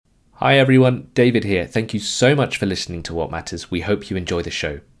Hi everyone, David here. Thank you so much for listening to What Matters. We hope you enjoy the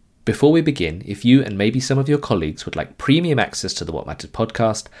show. Before we begin, if you and maybe some of your colleagues would like premium access to the What Matters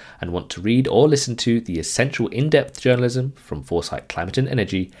podcast and want to read or listen to the essential in-depth journalism from Foresight Climate and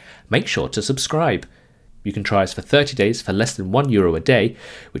Energy, make sure to subscribe. You can try us for 30 days for less than €1 a day,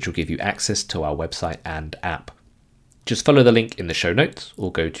 which will give you access to our website and app. Just follow the link in the show notes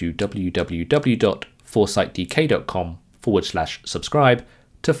or go to www.foresightdk.com/subscribe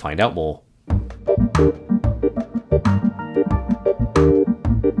to find out more.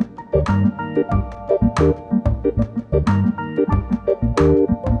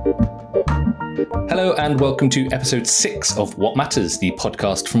 Hello and welcome to episode 6 of What Matters, the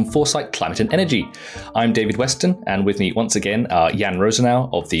podcast from Foresight Climate and Energy. I'm David Weston, and with me once again are Jan Rosenau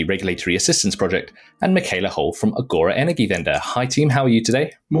of the Regulatory Assistance Project and Michaela Hole from Agora Energiewende. Hi team, how are you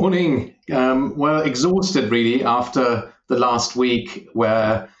today? Morning. Well, exhausted really after the last week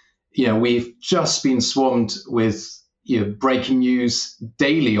where we've just been swarmed with breaking news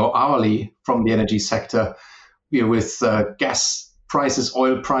daily or hourly from the energy sector, with gas prices,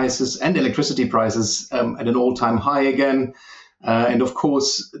 oil prices, and electricity prices at an all-time high again. And of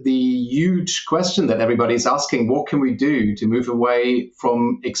course, the huge question that everybody's asking, what can we do to move away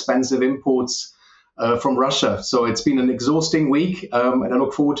from expensive imports from Russia? So it's been an exhausting week, and I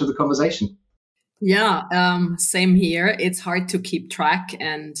look forward to the conversation. Yeah, same here. It's hard to keep track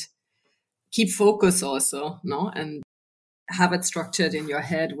and keep focus also, no? And have it structured in your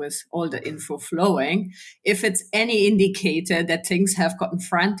head with all the info flowing. If it's any indicator that things have gotten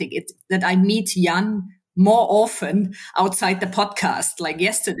frantic, that I meet Jan more often outside the podcast. Like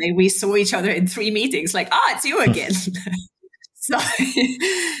yesterday, we saw each other in 3 meetings, like, it's you again. So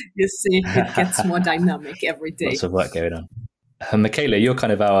you see, it gets more dynamic every day. Lots of work going on. Michaela, you're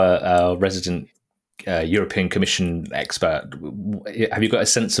kind of our resident European Commission expert. Have you got a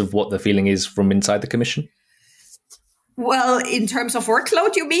sense of what the feeling is from inside the Commission? Well, in terms of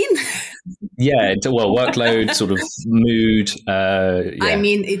workload, you mean? Yeah, well, workload, sort of mood. Yeah. I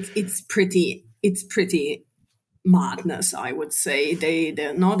mean, it's pretty madness, I would say.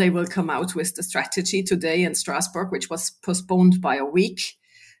 They will come out with the strategy today in Strasbourg, which was postponed by a week,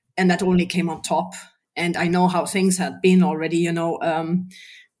 and that only came on top. And I know how things had been already,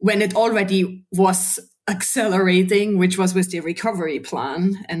 when it already was accelerating, which was with the recovery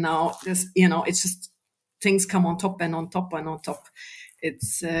plan. And now this, it's just things come on top and on top and on top.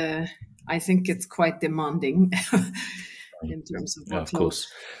 It's, I think it's quite demanding in terms of workload. Yeah, of course.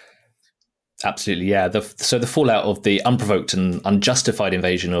 Absolutely, yeah. So the fallout of the unprovoked and unjustified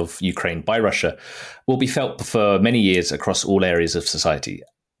invasion of Ukraine by Russia will be felt for many years across all areas of society.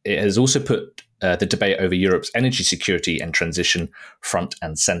 It has also put the debate over Europe's energy security and transition front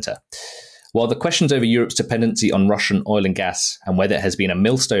and centre. While the questions over Europe's dependency on Russian oil and gas and whether it has been a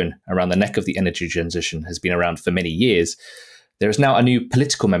millstone around the neck of the energy transition has been around for many years, there is now a new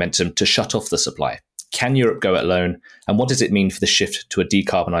political momentum to shut off the supply. Can Europe go it alone? And what does it mean for the shift to a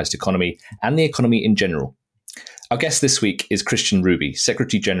decarbonised economy and the economy in general? Our guest this week is Christian Ruby,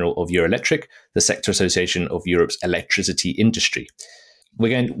 Secretary General of Eurelectric, the sector association of Europe's electricity industry.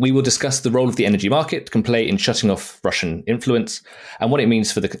 We will discuss the role of the energy market can play in shutting off Russian influence and what it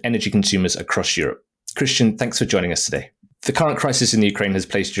means for the energy consumers across Europe. Christian, thanks for joining us today. The current crisis in the Ukraine has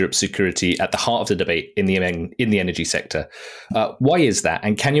placed Europe's security at the heart of the debate in the energy sector. Why is that?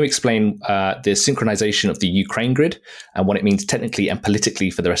 And can you explain the synchronization of the Ukraine grid and what it means technically and politically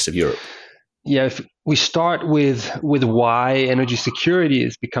for the rest of Europe? Yeah, if we start with why energy security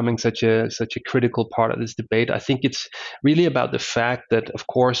is becoming such a critical part of this debate, I think it's really about the fact that, of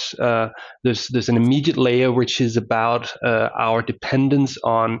course, there's an immediate layer which is about our dependence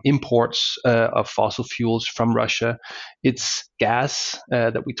on imports of fossil fuels from Russia. It's gas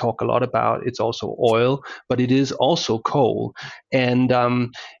that we talk a lot about. It's also oil, but it is also coal, and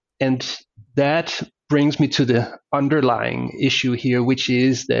that brings me to the underlying issue here, which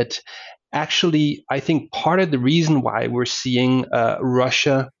is that actually, I think part of the reason why we're seeing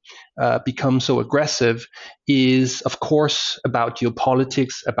Russia become so aggressive is, of course, about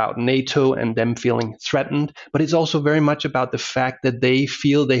geopolitics, about NATO and them feeling threatened, but it's also very much about the fact that they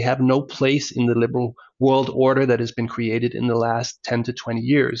feel they have no place in the liberal world order that has been created in the last 10 to 20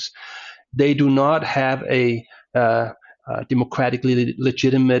 years. They do not have a democratically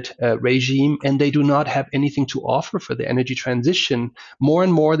legitimate regime, and they do not have anything to offer for the energy transition. More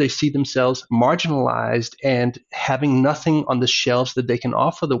and more, they see themselves marginalized and having nothing on the shelves that they can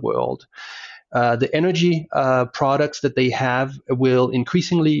offer the world. The energy products that they have will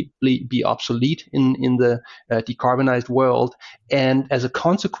increasingly be obsolete in the decarbonized world. And as a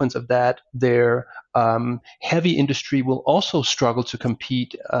consequence of that, their heavy industry will also struggle to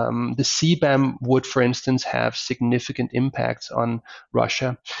compete. The CBAM would, for instance, have significant impacts on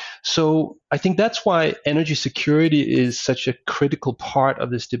Russia. So I think that's why energy security is such a critical part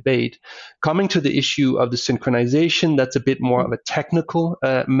of this debate. Coming to the issue of the synchronization, that's a bit more of a technical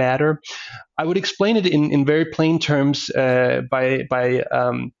matter. I would explain it in very plain terms by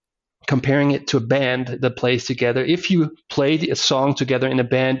comparing it to a band that plays together. If you play a song together in a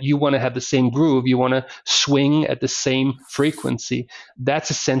band, you want to have the same groove. You want to swing at the same frequency. That's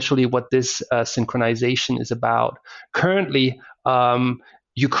essentially what this synchronization is about. Currently,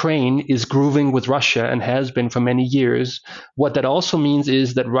 Ukraine is grooving with Russia and has been for many years. What that also means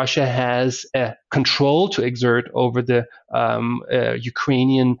is that Russia has control to exert over the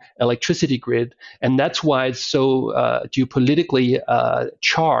Ukrainian electricity grid, and that's why it's so geopolitically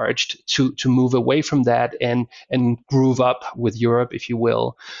charged to move away from that and groove up with Europe, if you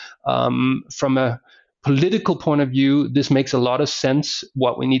will. From a political point of view, this makes a lot of sense.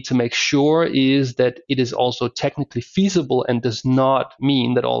 What we need to make sure is that it is also technically feasible and does not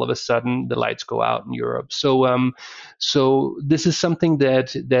mean that all of a sudden the lights go out in Europe. So this is something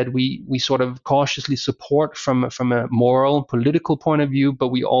that we sort of cautiously support from a moral, political point of view, but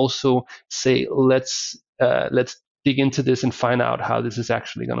we also say let's dig into this and find out how this is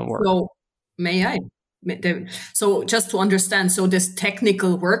actually going to work. So, may I? So just to understand, so these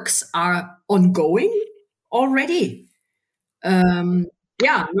technical works are ongoing already?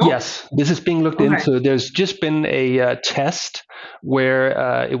 Yes, this is being looked into. There's just been a test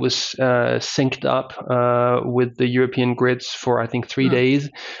where it was synced up with the European grids for I think 3 days,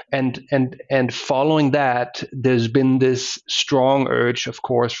 and following that, there's been this strong urge, of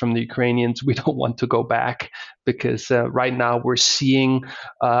course, from the Ukrainians. We don't want to go back because right now we're seeing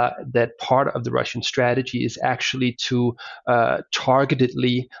that part of the Russian strategy is actually to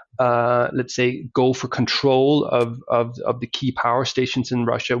targetedly, let's say, go for control of the key power stations in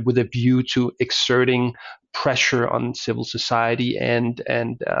Russia with a view to exerting pressure on civil society and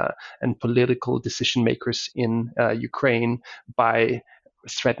political decision makers in Ukraine by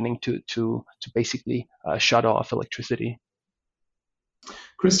threatening to basically shut off electricity.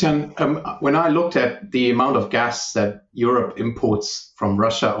 Christian, when I looked at the amount of gas that Europe imports from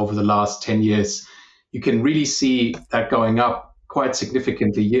Russia over the last 10 years, you can really see that going up quite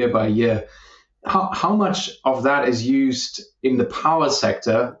significantly year by year. How much of that is used in the power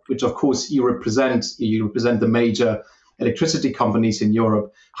sector, which of course you represent the major electricity companies in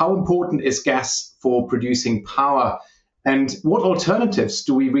Europe? How important is gas for producing power? And what alternatives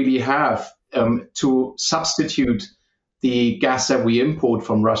do we really have to substitute the gas that we import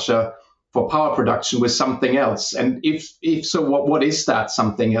from Russia for power production with something else? And if so, what is that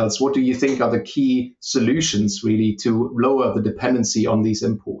something else? What do you think are the key solutions really to lower the dependency on these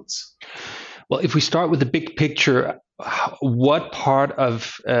imports? Well, if we start with the big picture, what part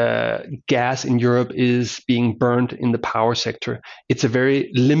of gas in Europe is being burned in the power sector? It's a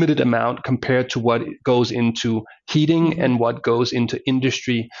very limited amount compared to what goes into heating and what goes into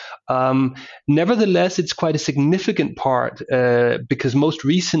industry. Nevertheless, it's quite a significant part because most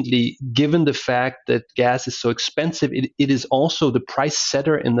recently, given the fact that gas is so expensive, it is also the price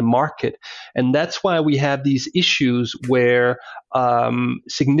setter in the market. And that's why we have these issues where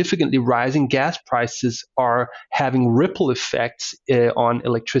significantly rising gas prices are having ripple effects on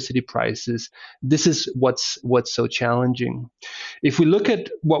electricity prices. This is what's so challenging. If we look at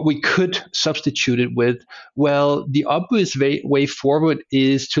what we could substitute it with, well, the obvious way forward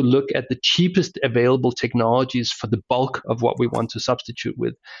is to look at the cheapest available technologies for the bulk of what we want to substitute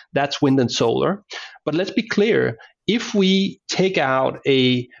with. That's wind and solar. But let's be clear, if we take out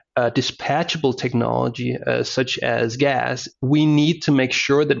a dispatchable technology such as gas, we need to make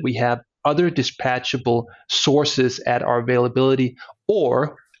sure that we have other dispatchable sources at our availability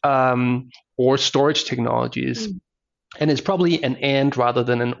or storage technologies. And it's probably an and rather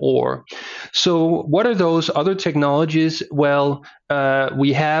than an or. So what are those other technologies? Well,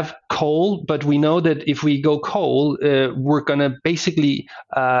 we have coal, but we know that if we go coal, we're going to basically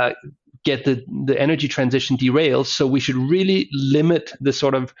get the energy transition derailed. So we should really limit the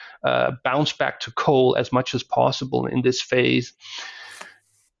sort of bounce back to coal as much as possible in this phase.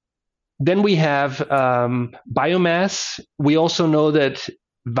 Then we have biomass. We also know that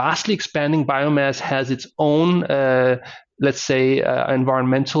vastly expanding biomass has its own, let's say,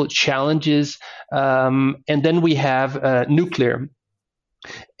 environmental challenges. And then we have nuclear.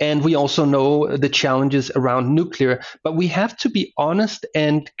 And we also know the challenges around nuclear. But we have to be honest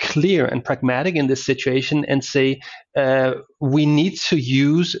and clear and pragmatic in this situation and say we need to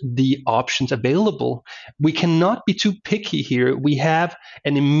use the options available. We cannot be too picky here. We have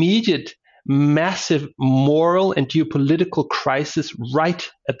an immediate massive moral and geopolitical crisis right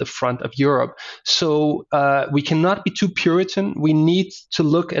at the front of Europe. So we cannot be too Puritan. We need to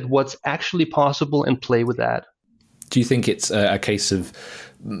look at what's actually possible and play with that. Do you think it's a case of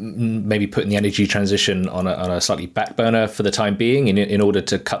maybe putting the energy transition on a slightly back burner for the time being in order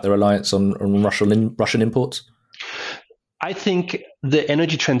to cut the reliance on Russian imports? I think the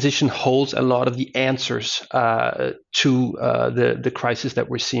energy transition holds a lot of the answers to the crisis that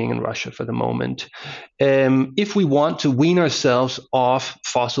we're seeing in Russia for the moment. If we want to wean ourselves off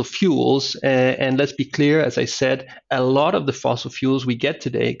fossil fuels, and let's be clear, as I said, a lot of the fossil fuels we get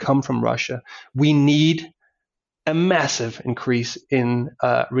today come from Russia, we need a massive increase in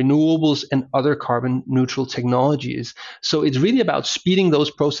renewables and other carbon neutral technologies. So it's really about speeding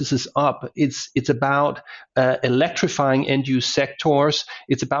those processes up. It's about electrifying end use sectors.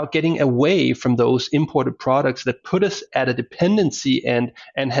 It's about getting away from those imported products that put us at a dependency and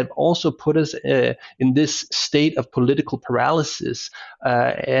have also put us in this state of political paralysis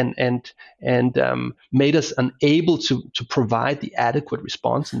and made us unable to provide the adequate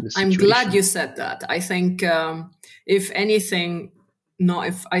response in this situation. I'm glad you said that. I think if anything,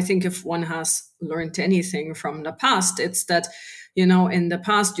 if one has learned anything from the past, it's that, in the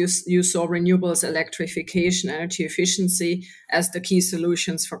past you saw renewables, electrification, energy efficiency as the key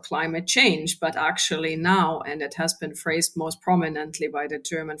solutions for climate change. But actually now, and it has been phrased most prominently by the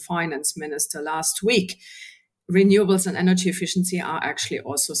German finance minister last week, renewables and energy efficiency are actually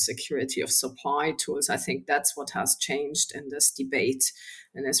also security of supply tools. I think that's what has changed in this debate,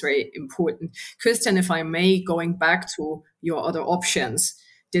 and it's very important. Christian, if I may, going back to your other options,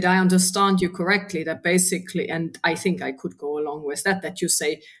 did I understand you correctly that basically, and I think I could go along with that you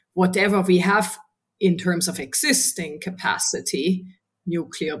say whatever we have in terms of existing capacity,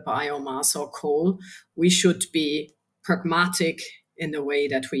 nuclear, biomass or coal, we should be pragmatic in the way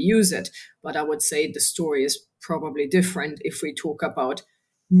that we use it. But I would say the story is probably different if we talk about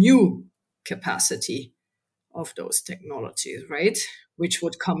new capacity of those technologies, right? Which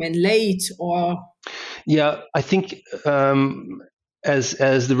would come in late or... Yeah, I think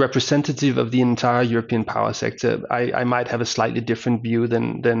as the representative of the entire European power sector, I might have a slightly different view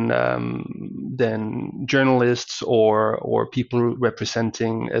than journalists or people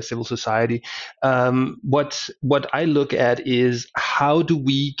representing civil society. What I look at is how do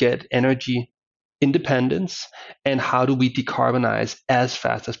we get energy independence and how do we decarbonize as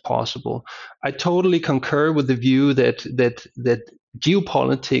fast as possible. I totally concur with the view that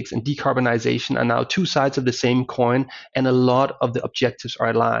geopolitics and decarbonization are now two sides of the same coin, and a lot of the objectives are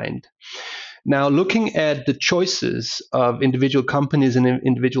aligned. Now, looking at the choices of individual companies and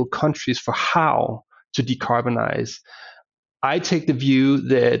individual countries for how to decarbonize, I take the view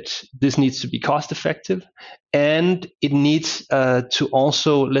that this needs to be cost effective, and it needs to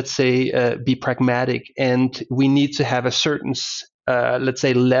also, let's say, be pragmatic, and we need to have a certain, let's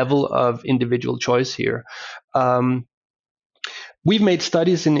say, level of individual choice here. We've made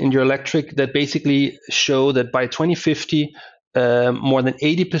studies in Eurelectric that basically show that by 2050, more than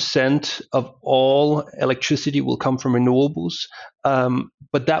 80% of all electricity will come from renewables,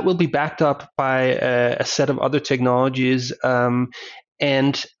 but that will be backed up by a set of other technologies.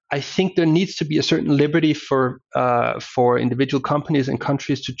 And I think there needs to be a certain liberty for individual companies and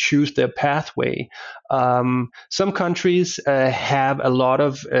countries to choose their pathway. Some countries have a lot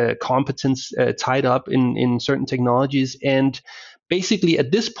of competence tied up in certain technologies, and basically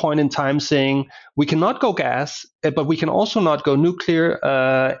at this point in time saying we cannot go gas, but we can also not go nuclear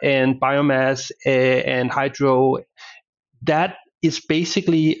and biomass and hydro. That is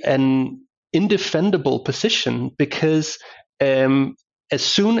basically an indefendable position, because as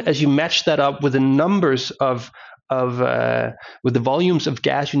soon as you match that up with the numbers with the volumes of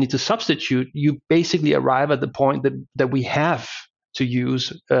gas you need to substitute, you basically arrive at the point that we have to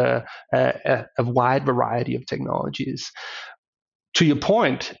use a wide variety of technologies. To your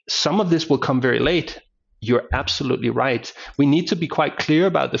point, some of this will come very late. You're absolutely right. We need to be quite clear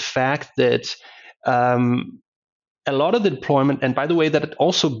about the fact that a lot of the deployment, and by the way, that it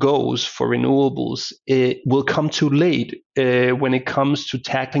also goes for renewables, it will come too late when it comes to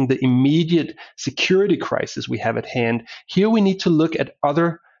tackling the immediate security crisis we have at hand. Here we need to look at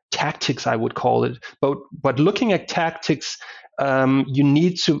other tactics, I would call it. But looking at tactics, you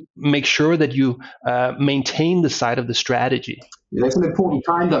need to make sure that you maintain the side of the strategy. There's an important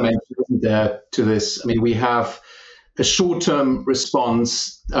time dimension, isn't there, to this? I mean, we have a short-term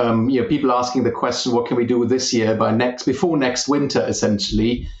response. People asking the question, what can we do this year before next winter,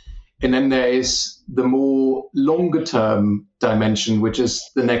 essentially? And then there is the more longer-term dimension, which is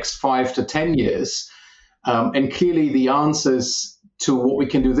the next 5 to 10 years. And clearly the answers to what we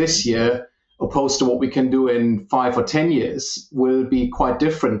can do this year opposed to what we can do in 5 or 10 years will be quite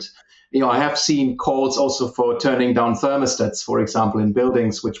different. I have seen calls also for turning down thermostats, for example, in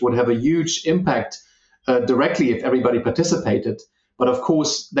buildings, which would have a huge impact directly if everybody participated. But of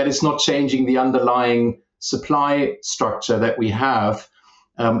course, that is not changing the underlying supply structure that we have.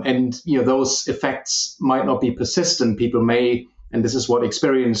 And those effects might not be persistent. People may, and this is what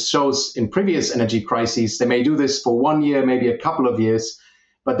experience shows in previous energy crises, they may do this for 1 year, maybe a couple of years,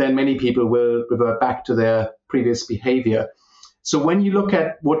 but then many people will revert back to their previous behavior. So when you look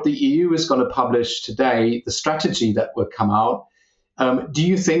at what the EU is going to publish today, the strategy that will come out, do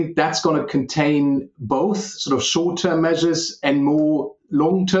you think that's going to contain both sort of short-term measures and more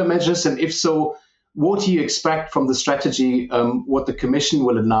long-term measures? And if so, what do you expect from the strategy, what the Commission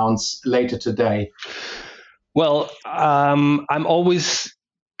will announce later today? Well, I'm always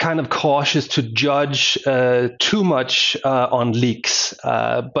kind of cautious to judge too much on leaks.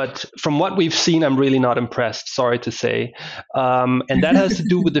 But from what we've seen, I'm really not impressed, sorry to say. And that has to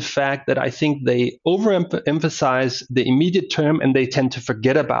do with the fact that I think they overemphasize the immediate term and they tend to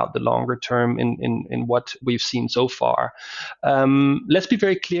forget about the longer term in what we've seen so far. Let's be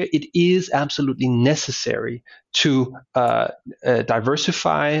very clear, it is absolutely necessary to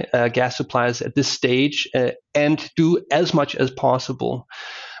diversify gas supplies at this stage and do as much as possible.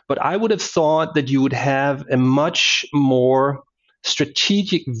 But I would have thought that you would have a much more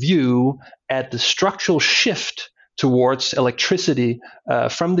strategic view at the structural shift towards electricity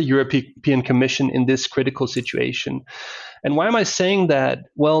from the European Commission in this critical situation. And why am I saying that?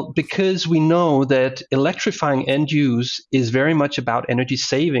 Well, because we know that electrifying end use is very much about energy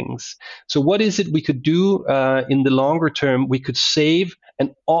savings. So what is it we could do in the longer term? We could save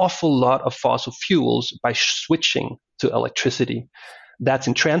an awful lot of fossil fuels by switching to electricity. That's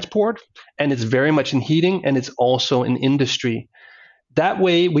in transport, and it's very much in heating, and it's also in industry. That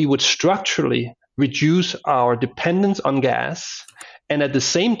way, we would structurally reduce our dependence on gas, and at the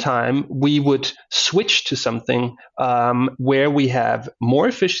same time, we would switch to something where we have more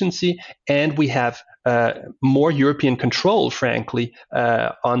efficiency and we have more European control, frankly,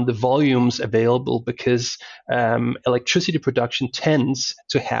 on the volumes available, because electricity production tends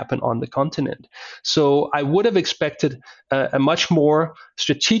to happen on the continent. So I would have expected a much more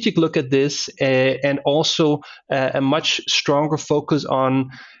strategic look at this and also a much stronger focus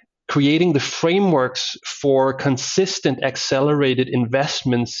on creating the frameworks for consistent accelerated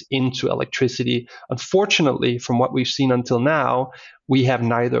investments into electricity. Unfortunately, from what we've seen until now, we have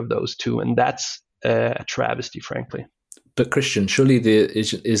neither of those two, and that's a travesty, frankly. But Christian, surely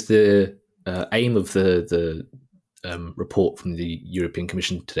the aim of the report from the European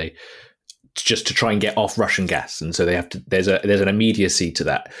Commission today just to try and get off Russian gas, and so they have to. There's an immediacy to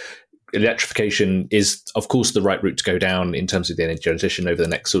that. Electrification is, of course, the right route to go down in terms of the energy transition over the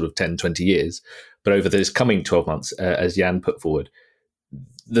next sort of 10, 20 years. But over this coming 12 months, as Jan put forward,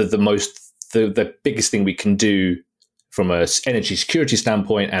 the biggest thing we can do from an energy security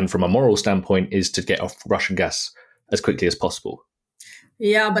standpoint and from a moral standpoint is to get off Russian gas as quickly as possible.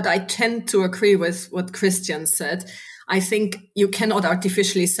 Yeah, but I tend to agree with what Christian said. I think you cannot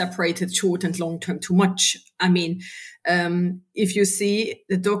artificially separate it short and long term too much. I mean, if you see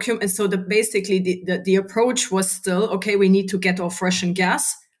the document, so basically the approach was still, okay, we need to get off Russian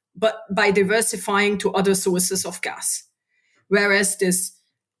gas, but by diversifying to other sources of gas. Whereas this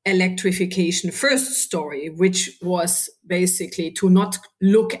electrification first story, which was basically to not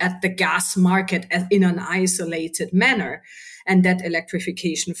look at the gas market in an isolated manner, and that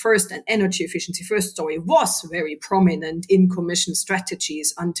electrification first and energy efficiency first story was very prominent in Commission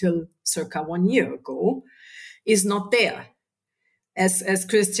strategies until circa 1 year ago, is not there. As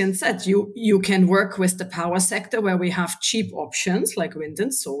Christian said, you can work with the power sector where we have cheap options like wind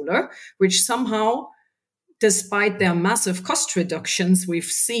and solar, which somehow, despite their massive cost reductions we've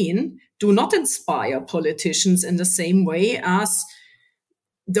seen, do not inspire politicians in the same way as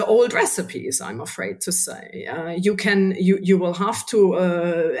the old recipes, I'm afraid to say. You will have to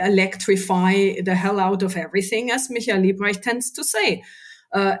electrify the hell out of everything, as Michael Liebrecht tends to say,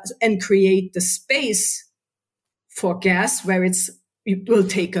 and create the space for gas where it will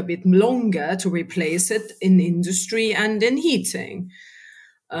take a bit longer to replace it in industry and in heating.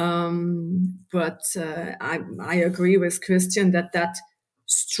 But I agree with Christian that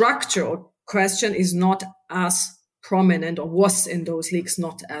structural question is not as prominent, or was in those leaks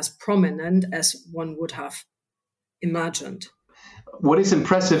not as prominent as one would have imagined. What is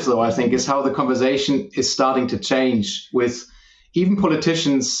impressive, though, I think, is how the conversation is starting to change, with even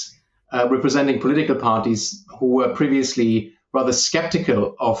politicians representing political parties who were previously rather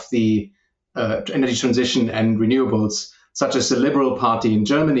skeptical of the energy transition and renewables, such as the Liberal Party in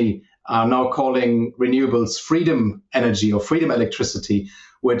Germany, are now calling renewables freedom energy or freedom electricity,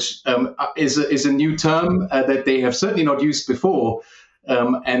 which is a new term that they have certainly not used before.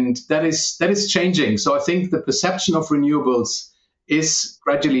 And that is changing. So I think the perception of renewables is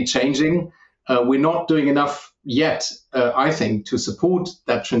gradually changing. We're not doing enough yet, I think, to support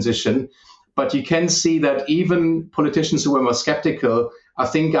that transition. But you can see that even politicians who were more skeptical, I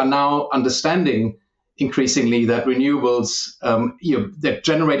think, are now understanding increasingly that renewables that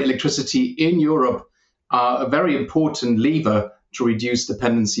generate electricity in Europe are a very important lever to reduce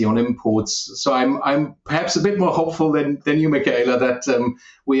dependency on imports. So I'm perhaps a bit more hopeful than you, Michaela, that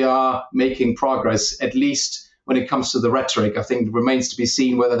we are making progress, at least when it comes to the rhetoric. I think it remains to be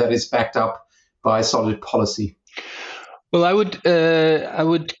seen whether that is backed up by solid policy. Well, I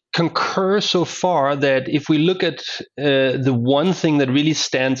would concur so far that if we look at the one thing that really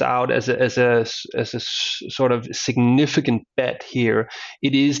stands out as a sort of significant bet here,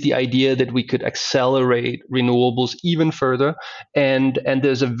 it is the idea that we could accelerate renewables even further, and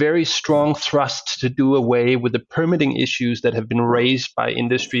there's a very strong thrust to do away with the permitting issues that have been raised by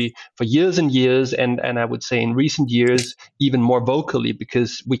industry for years and years, and I would say in recent years even more vocally,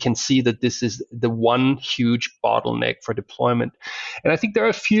 because we can see that this is the one huge bottleneck for deployment. And I think there are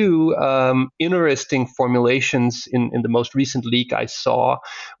a few interesting formulations in the most recent leak I saw,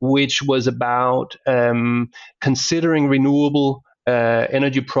 which was about considering renewable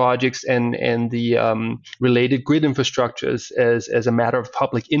energy projects and the related grid infrastructures as a matter of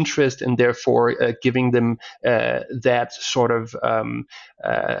public interest, and therefore giving them that sort of,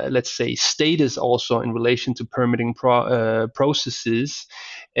 let's say, status also in relation to permitting processes.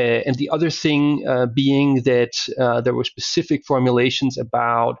 And the other thing being that there were specific formulations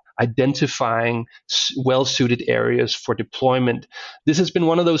about identifying well-suited areas for deployment. This has been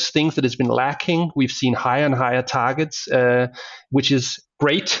one of those things that has been lacking. We've seen higher and higher targets, which is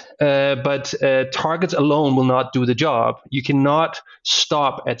great, but targets alone will not do the job. You cannot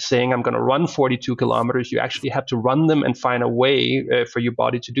stop at saying, I'm going to run 42 kilometers. You actually have to run them and find a way for your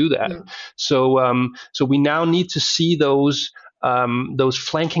body to do that. Yeah. So we now need to see those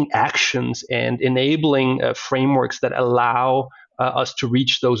flanking actions and enabling frameworks that allow us to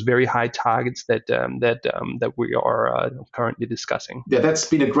reach those very high targets that we are currently discussing. Yeah, that's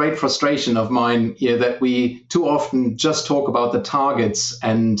been a great frustration of mine, that we too often just talk about the targets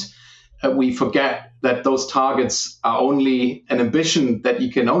and we forget that those targets are only an ambition that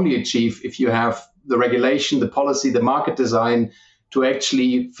you can only achieve if you have the regulation, the policy, the market design to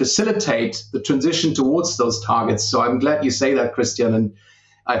actually facilitate the transition towards those targets. So I'm glad you say that, Christian. And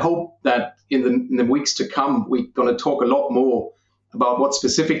I hope that in the weeks to come, we're going to talk a lot more about what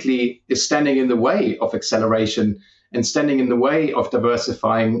specifically is standing in the way of acceleration and standing in the way of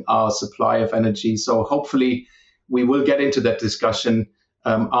diversifying our supply of energy. So hopefully we will get into that discussion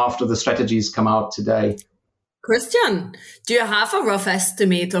after the strategies come out today. Christian, do you have a rough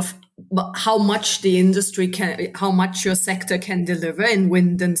estimate of how much the industry how much your sector can deliver in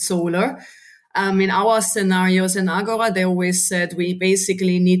wind and solar? In our scenarios in Agora, they always said we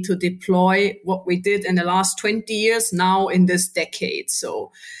basically need to deploy what we did in the last 20 years now in this decade.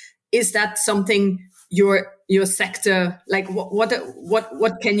 So is that something your sector, like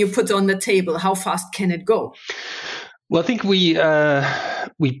what can you put on the table? How fast can it go? Well, I think we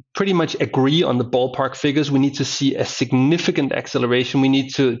pretty much agree on the ballpark figures. We need to see a significant acceleration. We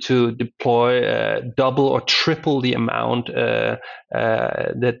need to deploy double or triple the amount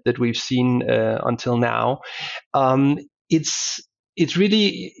that we've seen until now. It's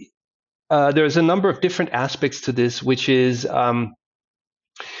really there's a number of different aspects to this, which is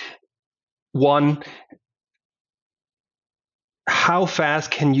one, how fast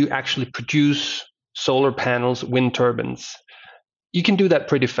can you actually produce solar panels, wind turbines? You can do that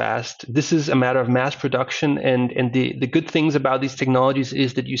pretty fast. This is a matter of mass production, and the good things about these technologies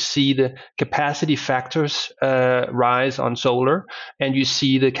is that you see the capacity factors rise on solar, and you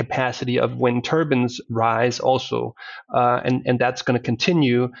see the capacity of wind turbines rise also, and that's going to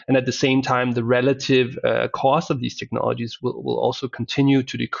continue. And at the same time, the relative cost of these technologies will also continue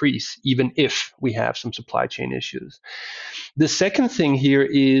to decrease, even if we have some supply chain issues. The second thing here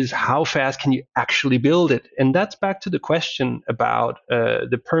is how fast can you actually build it? And that's back to the question about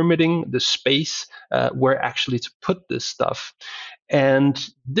the permitting, the space, where actually to put this stuff. And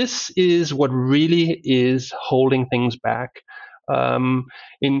this is what really is holding things back.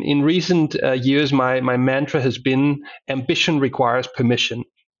 In recent years, my mantra has been ambition requires permission.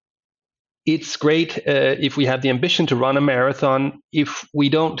 It's great if we have the ambition to run a marathon. If we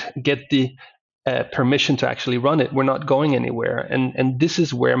don't get the permission to actually run it, we're not going anywhere. And this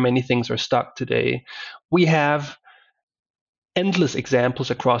is where many things are stuck today. We have endless examples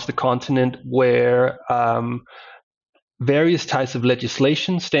across the continent where various types of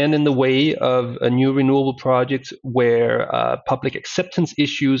legislation stand in the way of new renewable projects, where public acceptance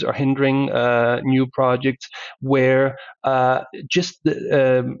issues are hindering new projects, where just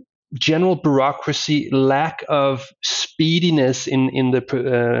the general bureaucracy, lack of speediness in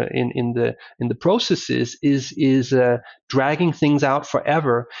the processes is dragging things out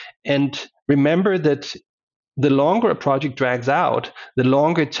forever. And remember that the longer a project drags out, the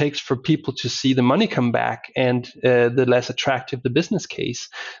longer it takes for people to see the money come back, and the less attractive the business case.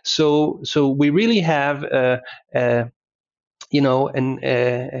 So we really have a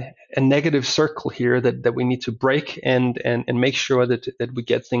negative circle here that we need to break and make sure that we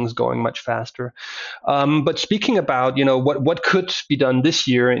get things going much faster. But speaking about what could be done this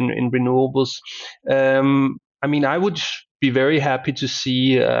year in renewables, I would be very happy to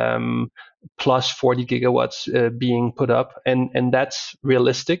see plus 40 gigawatts being put up, and that's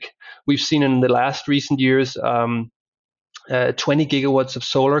realistic. We've seen in the last recent years 20 gigawatts of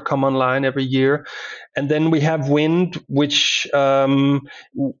solar come online every year, and then we have wind, which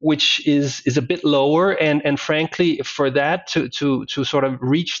is a bit lower, and frankly, for that to sort of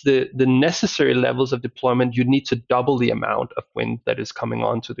reach the necessary levels of deployment, you need to double the amount of wind that is coming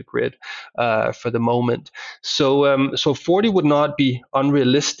onto the grid for the moment. So 40 would not be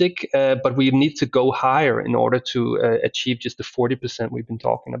unrealistic, but we need to go higher in order to achieve just the 40% we've been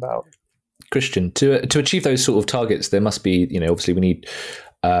talking about. Christian, to achieve those sort of targets, there must be, obviously we need,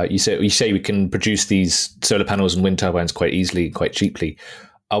 you say we can produce these solar panels and wind turbines quite easily, quite cheaply.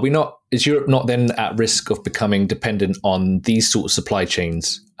 Is Europe not then at risk of becoming dependent on these sort of supply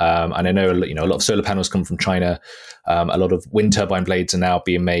chains? And I know, a lot of solar panels come from China. A lot of wind turbine blades are now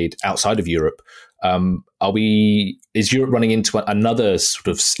being made outside of Europe. Is Europe running into another sort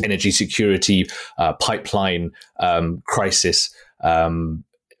of energy security pipeline crisis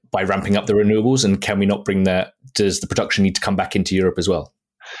by ramping up the renewables? And can we not does the production need to come back into Europe as well?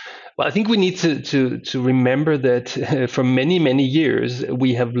 Well, I think we need to remember that for many, many years,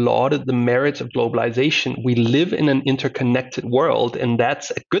 we have lauded the merits of globalization. We live in an interconnected world, and that's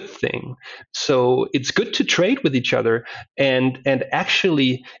a good thing. So it's good to trade with each other. And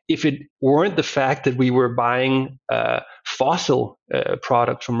actually, if it weren't the fact that we were buying fossil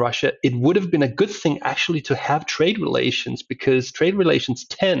product from Russia, it would have been a good thing actually to have trade relations, because trade relations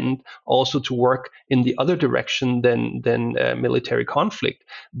tend also to work in the other direction than military conflict.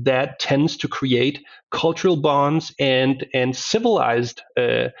 That tends to create cultural bonds and civilized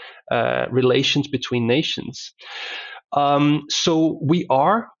relations between nations. So we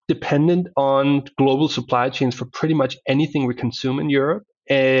are dependent on global supply chains for pretty much anything we consume in Europe.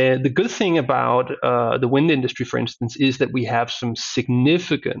 The good thing about the wind industry, for instance, is that we have some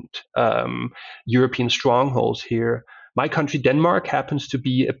significant European strongholds here. My country, Denmark, happens to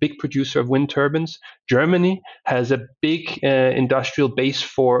be a big producer of wind turbines. Germany has a big industrial base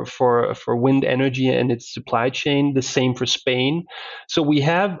for wind energy and its supply chain. The same for Spain. So we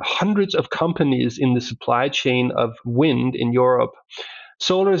have hundreds of companies in the supply chain of wind in Europe.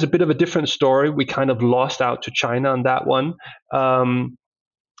 Solar is a bit of a different story. We kind of lost out to China on that one.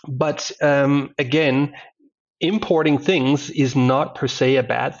 But again, importing things is not per se a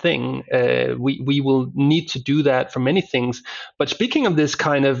bad thing. We will need to do that for many things. But speaking of this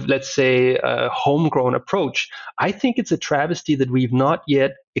kind of, let's say, homegrown approach, I think it's a travesty that we've not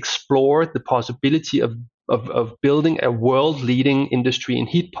yet explored the possibility of building a world-leading industry in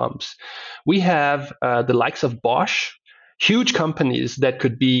heat pumps. We have the likes of Bosch, huge companies that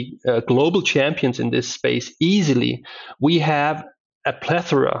could be global champions in this space easily. We have a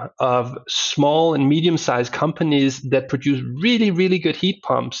plethora of small and medium-sized companies that produce really, really good heat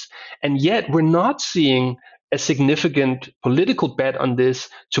pumps. And yet we're not seeing a significant political bet on this,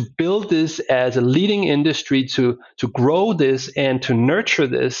 to build this as a leading industry, to grow this and to nurture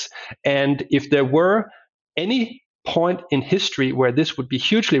this. And if there were any point in history where this would be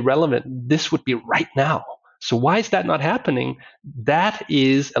hugely relevant, this would be right now. So why is that not happening? That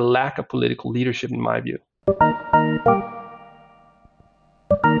is a lack of political leadership, in my view.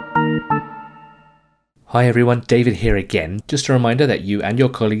 Hi everyone, David here again. Just a reminder that you and your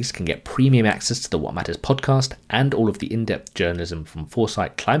colleagues can get premium access to the What Matters podcast and all of the in-depth journalism from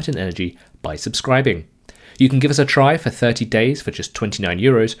Foresight Climate and Energy by subscribing. You can give us a try for 30 days for just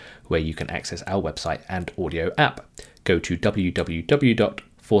 €29, where you can access our website and audio app. Go to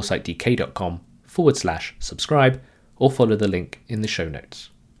www.foresightdk.com/subscribe or follow the link in the show notes.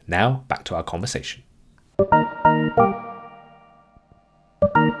 Now, back to our conversation.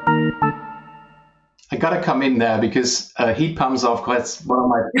 I got to come in there because heat pumps are, of course, one of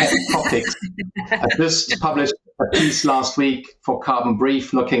my pet topics. I just published a piece last week for Carbon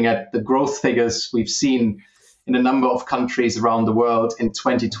Brief looking at the growth figures we've seen in a number of countries around the world in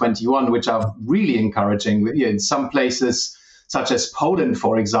 2021, which are really encouraging. In some places, such as Poland,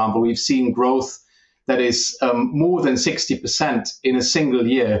 for example, we've seen growth that is more than 60% in a single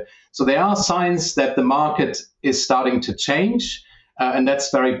year. So there are signs that the market is starting to change, and that's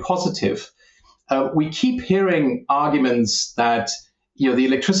very positive. We keep hearing arguments that the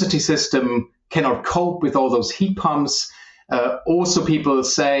electricity system cannot cope with all those heat pumps. Also, people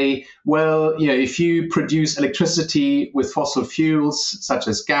say, well, if you produce electricity with fossil fuels, such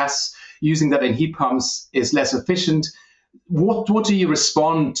as gas, using that in heat pumps is less efficient. What do you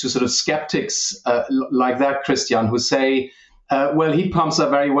respond to sort of skeptics like that, Christian, who say, well, heat pumps are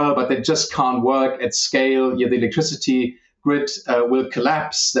very well, but they just can't work at scale. The electricity grid will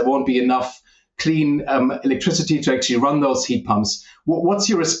collapse. There won't be enough clean electricity to actually run those heat pumps. What's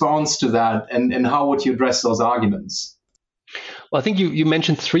your response to that, and how would you address those arguments? Well, I think you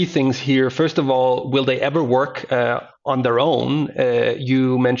mentioned three things here. First of all, will they ever work on their own?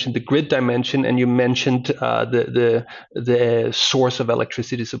 You mentioned the grid dimension, and you mentioned the source of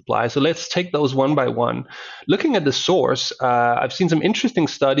electricity supply. So let's take those one by one. Looking at the source, I've seen some interesting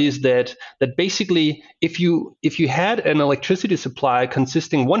studies that basically, if you had an electricity supply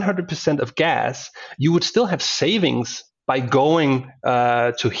consisting 100% of gas, you would still have savings by going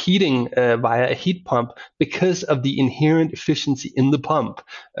to heating via a heat pump because of the inherent efficiency in the pump.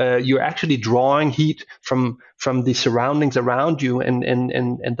 You're actually drawing heat from the surroundings around you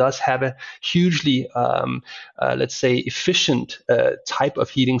and thus have a hugely, let's say, efficient type of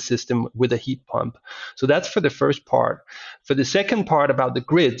heating system with a heat pump. So that's for the first part. For the second part about the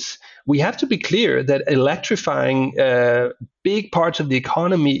grids, we have to be clear that electrifying big parts of the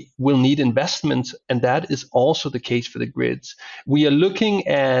economy will need investments, and that is also the case for the grids. We are looking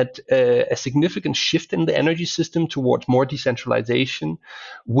at a significant shift in the energy system towards more decentralization.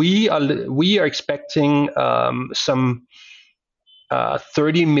 We are expecting some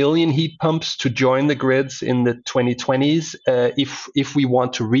 30 million heat pumps to join the grids in the 2020s if we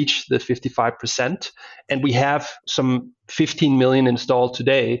want to reach the 55%, and we have some 15 million installed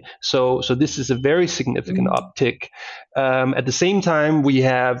today. So this is a very significant uptick. At the same time, we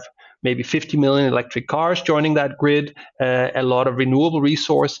have maybe 50 million electric cars joining that grid, a lot of renewable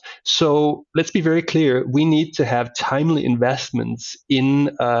resource. So let's be very clear, we need to have timely investments in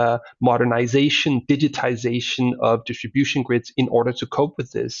modernization, digitization of distribution grids in order to cope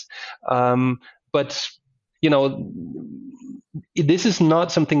with this. But this is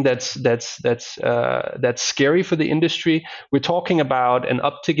not something that's scary for the industry. We're talking about an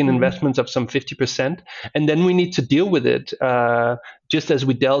uptick in investments of some 50%, and then we need to deal with it, just as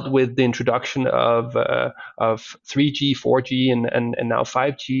we dealt with the introduction of 3G, 4G, and now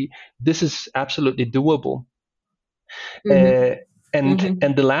 5G. This is absolutely doable.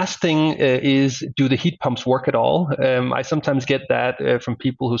 And the last thing is, do the heat pumps work at all? I sometimes get that from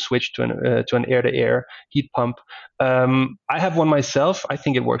people who switch to an air-to-air heat pump. I have one myself. I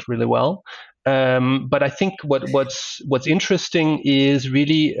think it works really well. But I think what's interesting is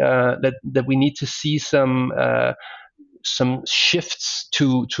really that we need to see some shifts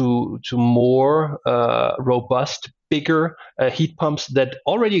to more robust, bigger heat pumps that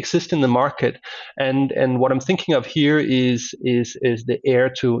already exist in the market. And what I'm thinking of here is the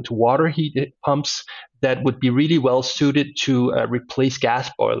air to water heat pumps that would be really well suited to replace gas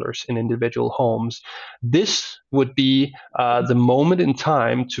boilers in individual homes. This would be the moment in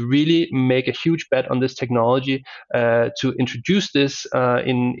time to really make a huge bet on this technology, to introduce this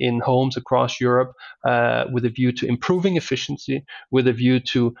in homes across Europe with a view to improving efficiency, with a view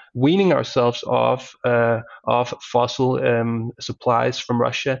to weaning ourselves off fossil supplies from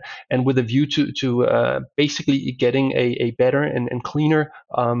Russia, and with a view to basically getting a better and cleaner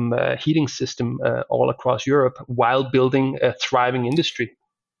heating system all across Europe while building a thriving industry.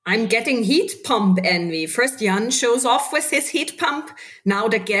 I'm getting heat pump envy. First, Jan shows off with his heat pump. Now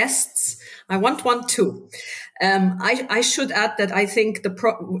the guests. I want one too. I should add that I think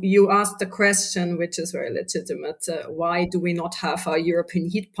you asked the question, which is very legitimate. Why do we not have a European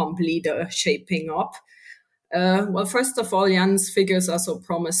heat pump leader shaping up? Well, first of all, Jan's figures are so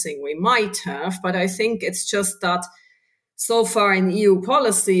promising. We might have, but I think it's just that so far in EU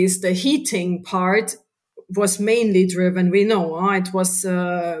policies, the heating part was mainly driven, we know, it was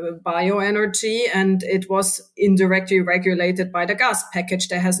bioenergy, and it was indirectly regulated by the gas package.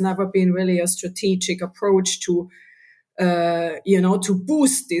 There has never been really a strategic approach to to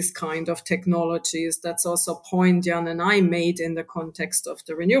boost these kind of technologies. That's also a point Jan and I made in the context of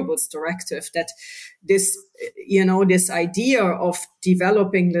the Renewables Directive, that this idea of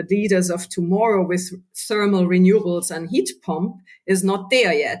developing the leaders of tomorrow with thermal renewables and heat pump is not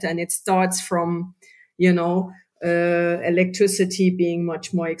there yet. And it starts from, electricity being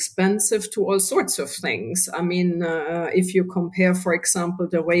much more expensive to all sorts of things. I mean, if you compare, for example,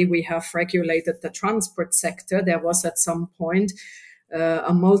 the way we have regulated the transport sector, there was at some point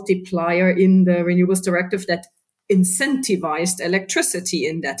a multiplier in the Renewables Directive that incentivized electricity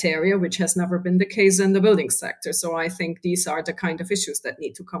in that area, which has never been the case in the building sector. So I think these are the kind of issues that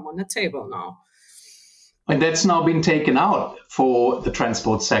need to come on the table now. And that's now been taken out for the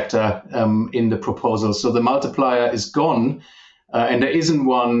transport sector in the proposal. So the multiplier is gone, and there isn't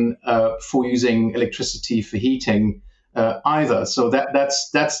one for using electricity for heating either. So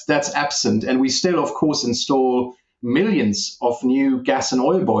that's absent. And we still, of course, install millions of new gas and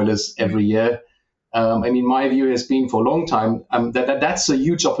oil boilers every year. My view has been for a long time that's a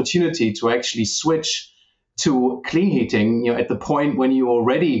huge opportunity to actually switch to clean heating, at the point when you're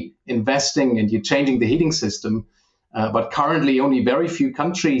already investing and you're changing the heating system. But currently, only very few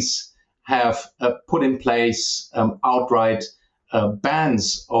countries have put in place outright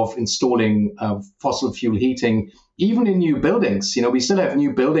bans of installing fossil fuel heating, even in new buildings. We still have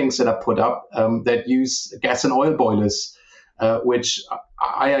new buildings that are put up that use gas and oil boilers, which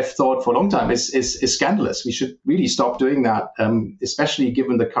I have thought for a long time is scandalous. We should really stop doing that, especially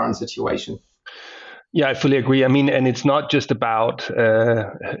given the current situation. Yeah, I fully agree. And it's not just about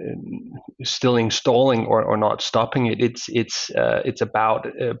still installing or not stopping it. It's about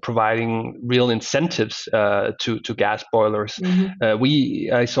providing real incentives to gas boilers.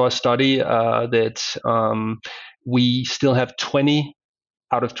 Mm-hmm. I saw a study that we still have 20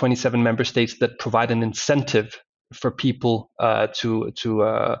 out of 27 member states that provide an incentive for people to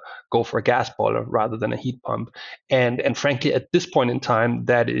go for a gas boiler rather than a heat pump, and frankly, at this point in time,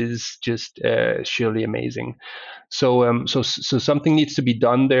 that is just surely amazing. So something needs to be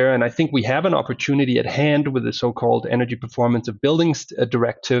done there, and I think we have an opportunity at hand with the so-called Energy Performance of Buildings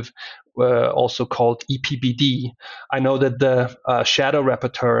Directive, also called EPBD. I know that the shadow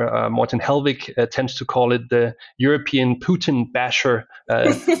rapporteur Morten Helvig tends to call it the European Putin Basher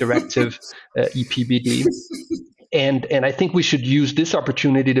Directive, EPBD. And I think we should use this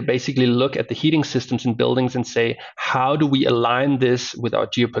opportunity to basically look at the heating systems in buildings and say, how do we align this with our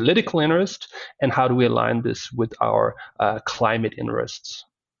geopolitical interests, and how do we align this with our climate interests?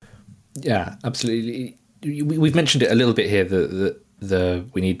 Yeah, absolutely. We've mentioned it a little bit here that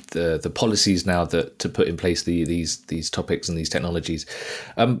we need the policies now to put in place these topics and these technologies.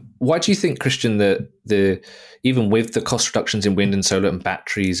 Why do you think, Christian, that even with the cost reductions in wind and solar and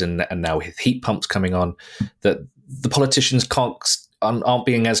batteries, and now with heat pumps coming on, that the politicians aren't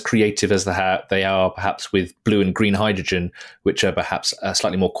being as creative as they are perhaps with blue and green hydrogen, which are perhaps a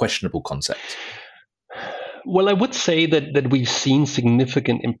slightly more questionable concept? Well, I would say that we've seen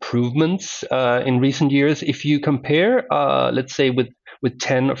significant improvements in recent years. If you compare, let's say, with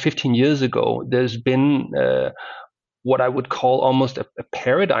 10 or 15 years ago, there's been what I would call almost a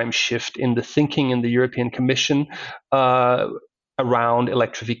paradigm shift in the thinking in the European Commission around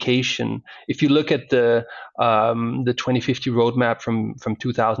electrification. If you look at the 2050 roadmap from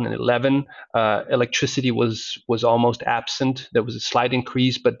 2011, electricity was almost absent. There was a slight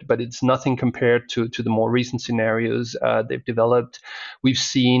increase, but it's nothing compared to the more recent scenarios they've developed. We've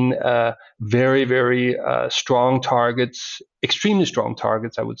seen very, very strong targets, extremely strong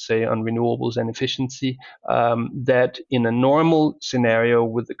targets, I would say, on renewables and efficiency, that in a normal scenario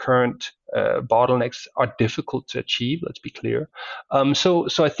with the current bottlenecks are difficult to achieve, let's be clear. So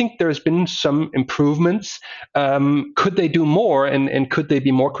I think there's been some improvements. Could they do more, and could they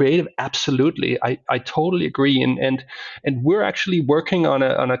be more creative? Absolutely. I totally agree. And we're actually working on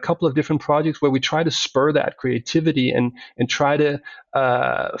a couple of different projects where we try to spur that creativity and try to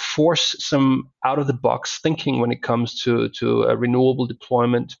force some out of the box thinking when it comes to a renewable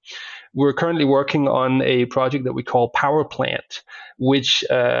deployment. We're currently working on a project that we call Power Plant, which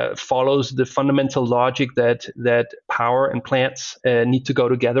follows the fundamental logic that power and plants need to go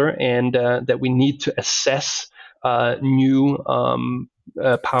together, and that we need to assess new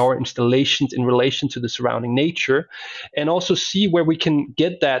power installations in relation to the surrounding nature, and also see where we can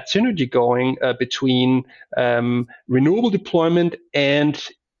get that synergy going between renewable deployment and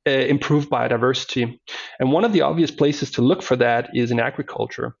improved biodiversity. And one of the obvious places to look for that is in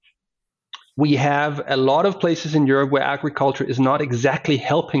agriculture. We have a lot of places in Europe where agriculture is not exactly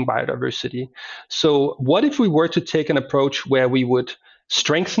helping biodiversity. So what if we were to take an approach where we would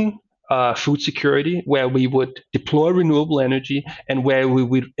strengthen food security, where we would deploy renewable energy and where we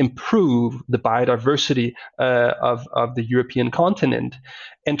would improve the biodiversity of the European continent,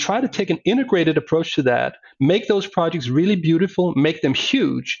 and try to take an integrated approach to that, make those projects really beautiful, make them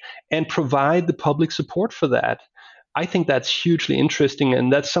huge, and provide the public support for that. I think that's hugely interesting,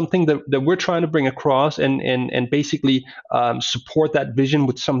 and that's something that we're trying to bring across and basically support that vision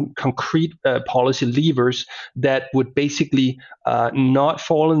with some concrete policy levers that would basically not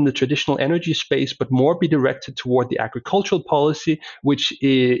fall in the traditional energy space, but more be directed toward the agricultural policy, which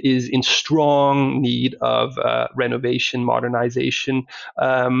is in strong need of renovation, modernization,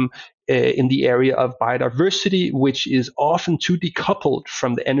 in the area of biodiversity, which is often too decoupled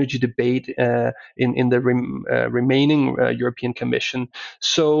from the energy debate in the remaining European Commission.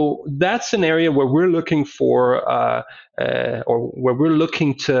 So that's an area where we're looking for, or where we're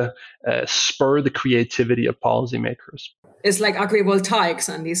looking to spur the creativity of policymakers. It's like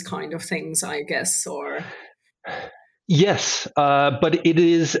agrivoltaics and these kind of things, I guess, or... Yes, but it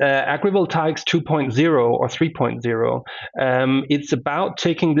is agrivoltaics 2.0 or 3.0. It's about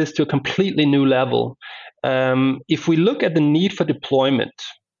taking this to a completely new level. If we look at the need for deployment,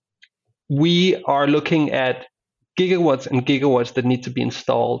 we are looking at gigawatts and gigawatts that need to be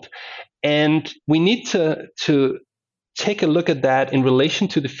installed. And we need to take a look at that in relation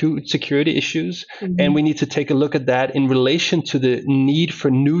to the food security issues, and we need to take a look at that in relation to the need for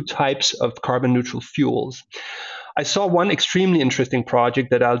new types of carbon neutral fuels. I saw one extremely interesting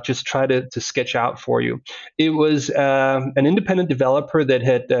project that I'll just try to sketch out for you. It was an independent developer that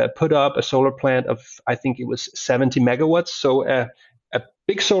had put up a solar plant of, I think it was 70 megawatts, so a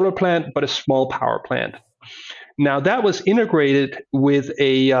big solar plant, but a small power plant. Now that was integrated with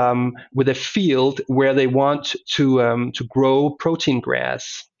a field where they want to grow protein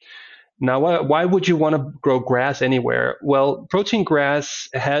grass. Now, why would you want to grow grass anywhere? Well, protein grass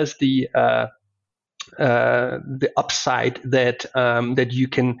has the upside that you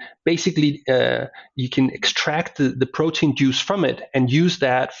can basically you can extract the protein juice from it and use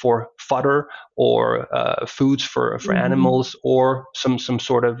that for fodder or foods for animals, or some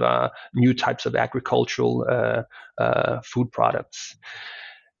sort of new types of agricultural food products.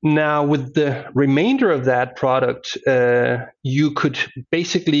 Now, with the remainder of that product, you could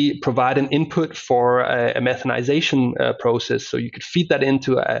basically provide an input for a methanization process. So you could feed that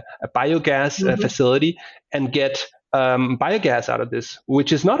into a biogas facility and get biogas out of this,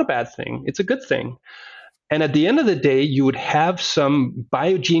 which is not a bad thing. It's a good thing. And at the end of the day, you would have some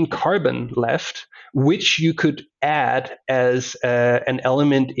biogene carbon left, which you could add as an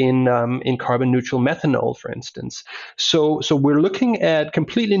element in carbon neutral methanol, for instance. So we're looking at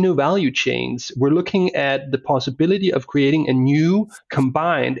completely new value chains. We're looking at the possibility of creating a new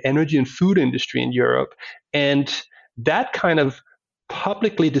combined energy and food industry in Europe. And that kind of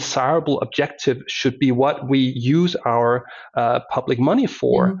publicly desirable objective should be what we use our public money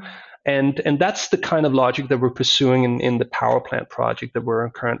for. And that's the kind of logic that we're pursuing in the power plant project that we're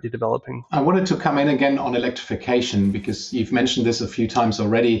currently developing. I wanted to come in again on electrification, because you've mentioned this a few times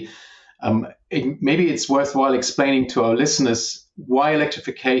already. Maybe it's worthwhile explaining to our listeners why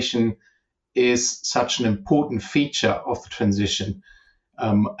electrification is such an important feature of the transition,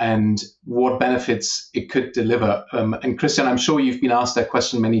 and what benefits it could deliver. And Christian, I'm sure you've been asked that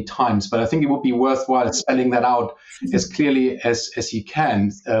question many times, but I think it would be worthwhile spelling that out as clearly as you can.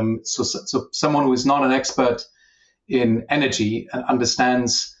 So someone who is not an expert in energy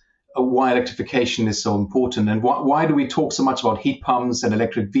understands why electrification is so important, and why do we talk so much about heat pumps and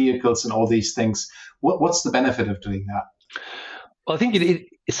electric vehicles and all these things? What's the benefit of doing that? Well, I think it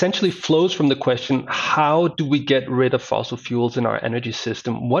essentially flows from the question, how do we get rid of fossil fuels in our energy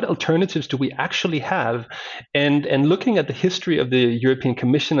system? What alternatives do we actually have? And looking at the history of the European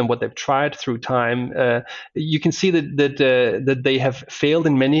Commission and what they've tried through time, you can see that they have failed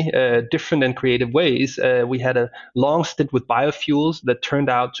in many different and creative ways. We had a long stint with biofuels that turned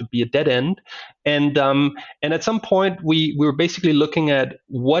out to be a dead end. And at some point, we were basically looking at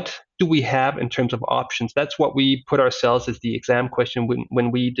what do we have in terms of options. That's what we put ourselves as the exam question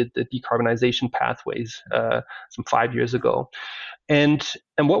when we did the decarbonization pathways some 5 years ago. And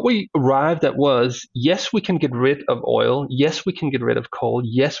what we arrived at was, yes, we can get rid of oil. Yes, we can get rid of coal.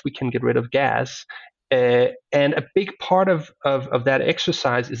 Yes, we can get rid of gas. And a big part of that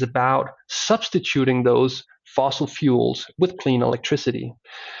exercise is about substituting those fossil fuels with clean electricity.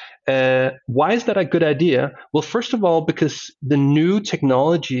 Why is that a good idea? Well, first of all, because the new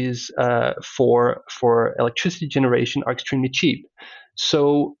technologies for electricity generation are extremely cheap.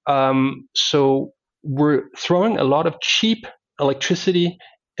 So we're throwing a lot of cheap electricity,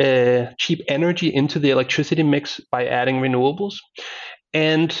 cheap energy into the electricity mix by adding renewables.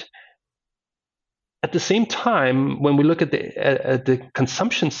 And at the same time, when we look at the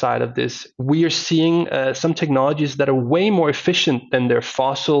consumption side of this, we are seeing some technologies that are way more efficient than their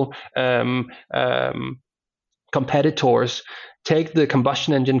fossil competitors. Take the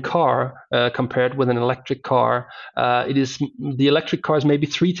combustion engine car compared with an electric car. The electric car is maybe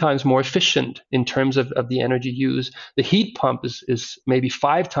 3 times more efficient in terms of the energy use. The heat pump is maybe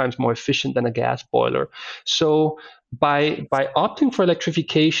 5 times more efficient than a gas boiler. So by opting for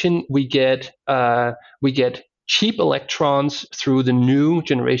electrification, we get cheap electrons through the new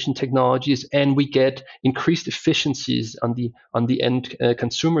generation technologies, and we get increased efficiencies on the end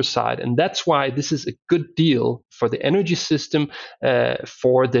consumer side. And that's why this is a good deal for the energy system,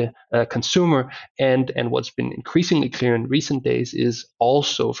 for the consumer, and what's been increasingly clear in recent days is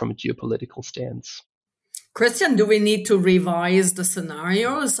also from a geopolitical stance. Christian, do we need to revise the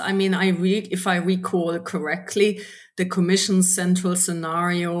scenarios? I mean, if I recall correctly, the Commission's central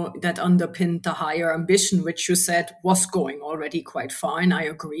scenario that underpinned the higher ambition, which you said was going already quite fine, I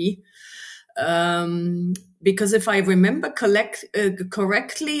agree. Because if I remember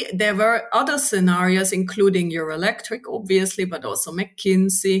correctly, there were other scenarios, including Eurelectric, obviously, but also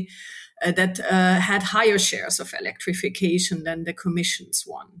McKinsey, that had higher shares of electrification than the Commission's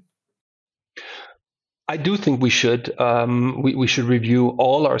one. I do think we should review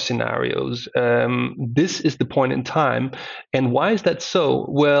all our scenarios. This is the point in time. And why is that so?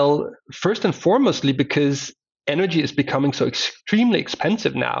 Well, first and foremostly, because energy is becoming so extremely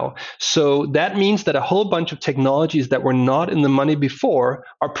expensive now. So that means that a whole bunch of technologies that were not in the money before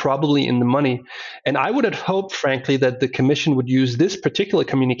are probably in the money. And I would have hoped, frankly, that the Commission would use this particular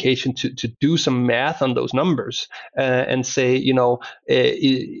communication to do some math on those numbers and say,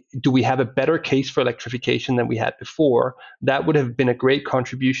 do we have a better case for electrification than we had before? That would have been a great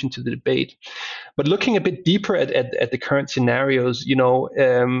contribution to the debate. But looking a bit deeper at the current scenarios,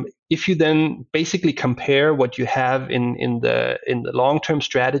 if you then basically compare what you have in the long-term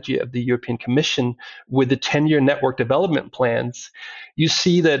strategy of the European Commission with the 10-year network development plans, you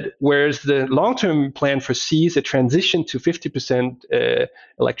see that whereas the long-term plan foresees a transition to 50%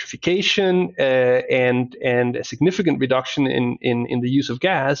 electrification and a significant reduction in the use of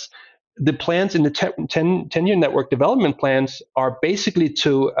gas, the plans in the 10-year network development plans are basically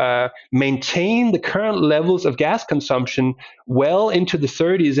to maintain the current levels of gas consumption well into the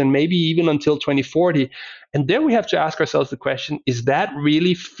 30s and maybe even until 2040. And there we have to ask ourselves the question, is that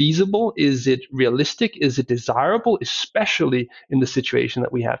really feasible? Is it realistic? Is it desirable, especially in the situation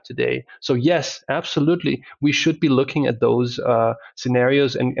that we have today? So yes, absolutely, we should be looking at those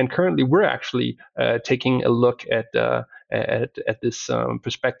scenarios. And currently we're actually taking a look at this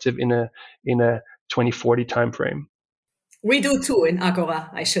perspective in a 2040 timeframe. We do too in Agora,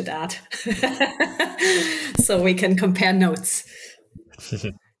 I should add. So we can compare notes.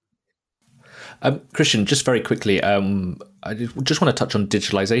 Christian, just very quickly, I just want to touch on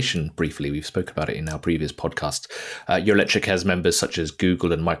digitalization briefly. We've spoken about it in our previous podcast. Eurelectric has members such as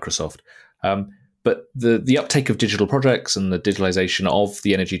Google and Microsoft. But the uptake of digital projects and the digitalization of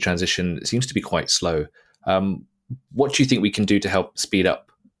the energy transition seems to be quite slow. What do you think we can do to help speed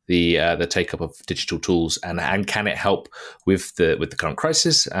up the take-up of digital tools, and can it help with the current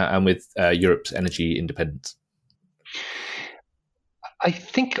crisis and with Europe's energy independence? I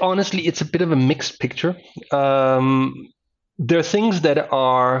think, honestly, it's a bit of a mixed picture. There are things that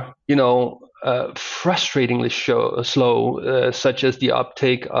are, frustratingly slow, such as the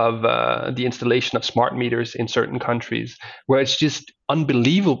uptake of the installation of smart meters in certain countries, where it's just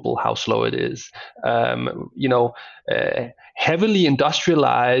unbelievable how slow it is. Heavily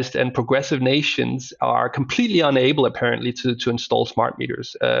industrialized and progressive nations are completely unable, apparently, to install smart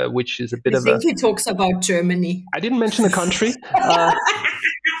meters, which is a bit of a... I think he talks about Germany. I didn't mention the country.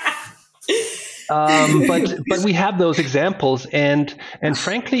 But we have those examples, and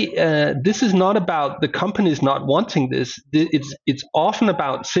frankly, this is not about the companies not wanting this. It's often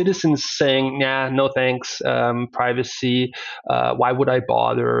about citizens saying, "Nah, no thanks, privacy. Why would I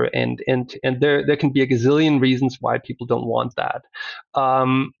bother?" And there can be a gazillion reasons why people don't want that.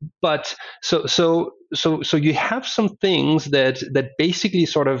 But so you have some things that basically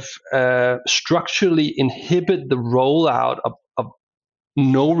sort of structurally inhibit the rollout of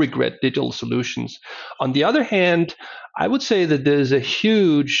no regret digital solutions. On the other hand, I would say that there's a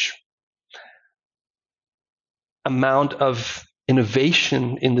huge amount of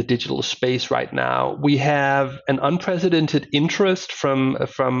innovation in the digital space right now. We have an unprecedented interest from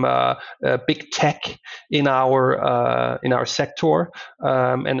big tech in our sector,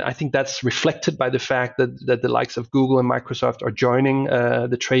 and I think that's reflected by the fact that the likes of Google and Microsoft are joining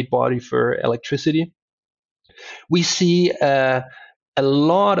the trade body for electricity. We see a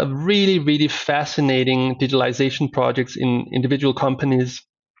lot of really, really fascinating digitalization projects in individual companies.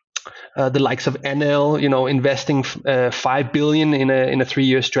 The likes of Enel, investing 5 billion in a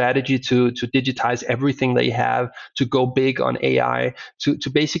 3-year strategy to digitize everything they have, to go big on AI, to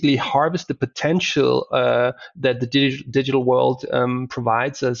basically harvest the potential that the digital world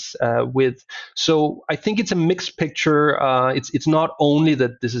provides us with. So I think it's a mixed picture. It's not only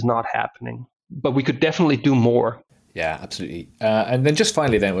that this is not happening, but we could definitely do more. Yeah, absolutely. And then just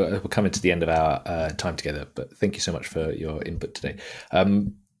finally, then we're coming to the end of our time together. But thank you so much for your input today.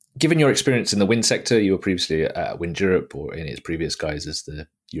 Given your experience in the wind sector, you were previously at Wind Europe, or in its previous guise as the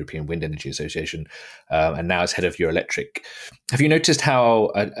European Wind Energy Association, and now as head of Eurelectric. Have you noticed have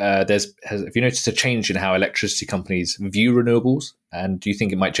you noticed a change in how electricity companies view renewables? And do you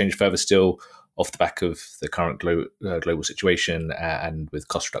think it might change further still off the back of the current global situation and with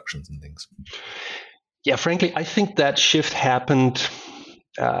cost reductions and things? Yeah, frankly, I think that shift happened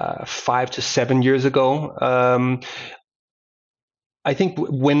 5 to 7 years ago. I think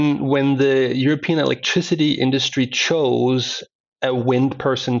when the European electricity industry chose a wind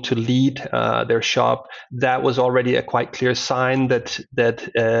person to lead their shop, that was already a quite clear sign that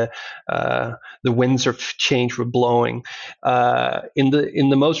the winds of change were blowing. In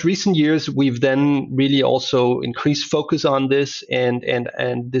the most recent years, we've then really also increased focus on this, and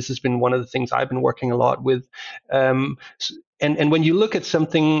this has been one of the things I've been working a lot with. And when you look at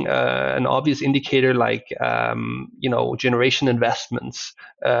something, an obvious indicator like generation investments,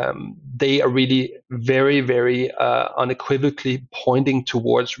 they are really very, very unequivocally pointing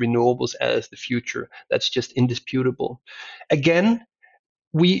towards renewables as the future. That's just indisputable. Again,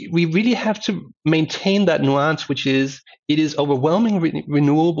 we really have to maintain that nuance, which is it is overwhelming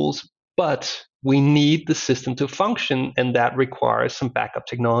renewables, but we need the system to function, and that requires some backup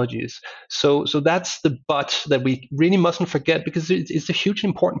technologies. So that's the but that we really mustn't forget, because it's a hugely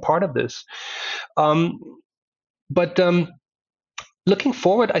important part of this. But looking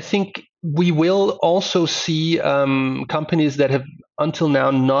forward, I think we will also see companies that have until now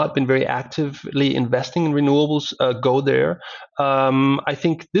not been very actively investing in renewables go there. I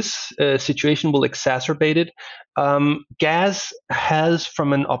think this situation will exacerbate it. Gas has,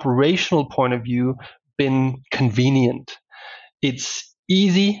 from an operational point of view, been convenient. It's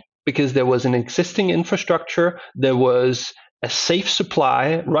easy because there was an existing infrastructure. There was a safe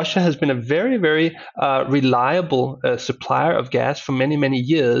supply. Russia has been a very, very reliable supplier of gas for many, many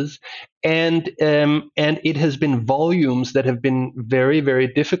years, and it has been volumes that have been very, very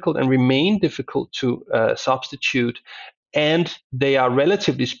difficult and remain difficult to substitute. And they are,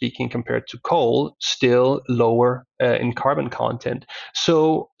 relatively speaking, compared to coal, still lower in carbon content.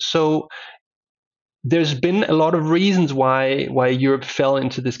 So there's been a lot of reasons why Europe fell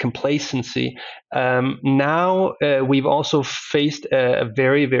into this complacency. Now we've also faced a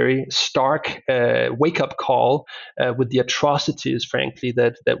very, very stark wake-up call with the atrocities, frankly,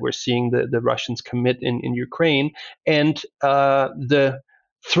 that we're seeing the Russians commit in Ukraine, and the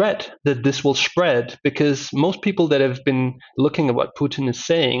threat that this will spread, because most people that have been looking at what Putin is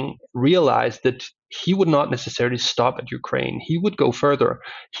saying realize that he would not necessarily stop at Ukraine. He would go further.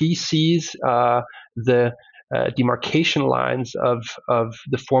 He sees the demarcation lines of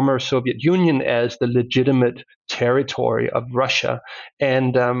the former Soviet Union as the legitimate territory of Russia,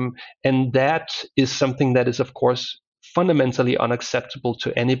 and that is something that is, of course, fundamentally unacceptable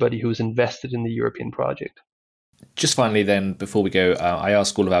to anybody who's invested in the European project. Just finally, then, before we go, I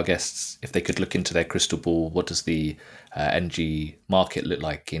ask all of our guests if they could look into their crystal ball. What does the energy market look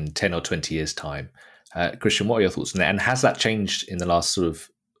like in 10 or 20 years' time? Christian, what are your thoughts on that? And has that changed in the last sort of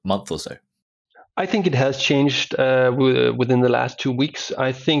month or so? I think it has changed within the last 2 weeks.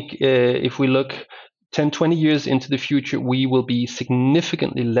 I think if we look 10, 20 years into the future, we will be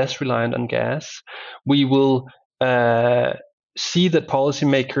significantly less reliant on gas. We will see that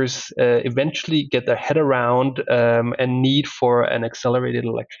policymakers eventually get their head around a need for an accelerated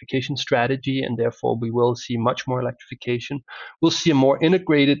electrification strategy, and therefore we will see much more electrification. We'll see a more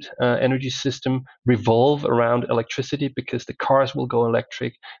integrated energy system revolve around electricity, because the cars will go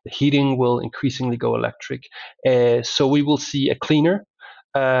electric, the heating will increasingly go electric. So we will see a cleaner,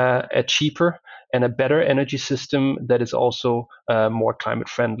 a cheaper, and a better energy system that is also more climate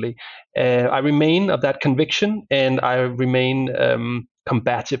friendly. I remain of that conviction, and I remain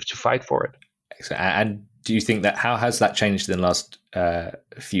combative to fight for it. Excellent. And do you think that, how has that changed in the last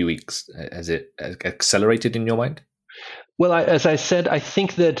few weeks? Has it accelerated in your mind? Well, as I said, I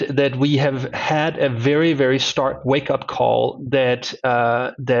think that we have had a very, very stark wake-up call that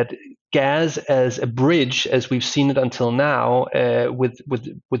gas as a bridge, as we've seen it until now, with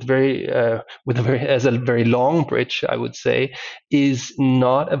a very long bridge, I would say, is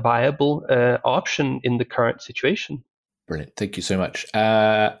not a viable option in the current situation. Brilliant. Thank you so much.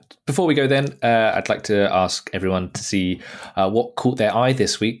 Before we go then, I'd like to ask everyone to see what caught their eye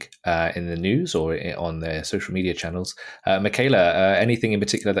this week in the news or on their social media channels. Michaela, anything in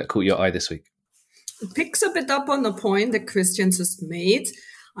particular that caught your eye this week? It picks a bit up on the point that Christian just made.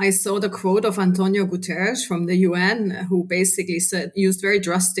 I saw the quote of Antonio Guterres from the UN, who basically used very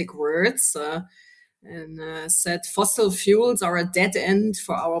drastic words and said fossil fuels are a dead end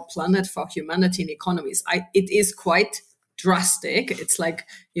for our planet, for humanity and economies. It is quite drastic. It's like,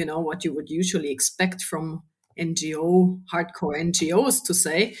 what you would usually expect from hardcore NGOs to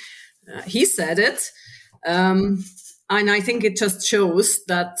say. He said it. And I think it just shows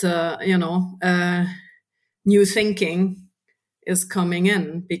that, new thinking is coming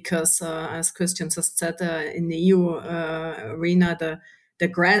in because, as Christian just said, in the EU arena,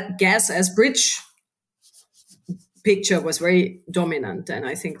 the gas as bridge picture was very dominant. And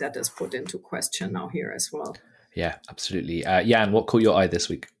I think that is put into question now here as well. Yeah, absolutely. Jan, what caught your eye this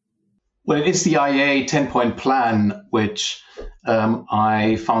week? Well, it's the IEA 10-point plan, which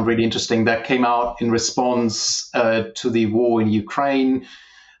I found really interesting. That came out in response to the war in Ukraine.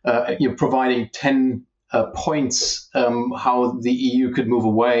 You're providing 10 points how the EU could move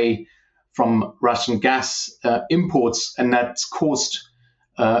away from Russian gas imports, and that's caused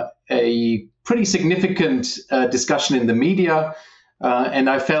a pretty significant discussion in the media. And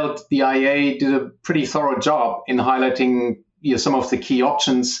I felt the IEA did a pretty thorough job in highlighting some of the key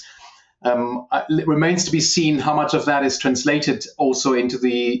options. It remains to be seen how much of that is translated also into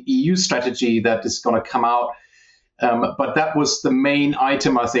the EU strategy that is going to come out. But that was the main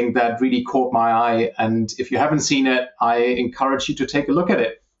item, I think, that really caught my eye. And if you haven't seen it, I encourage you to take a look at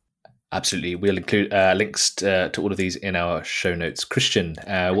it. Absolutely. We'll include links to all of these in our show notes. Christian,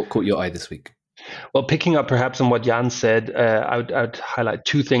 what caught your eye this week? Well, picking up perhaps on what Jan said, I would highlight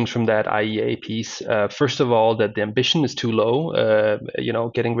two things from that IEA piece. First of all, that the ambition is too low.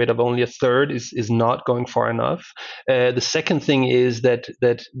 Getting rid of only a third is not going far enough. The second thing is that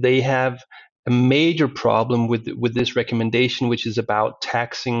they have a major problem with this recommendation, which is about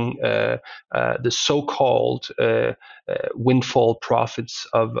taxing the so-called windfall profits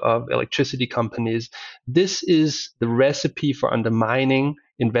of electricity companies. This is the recipe for undermining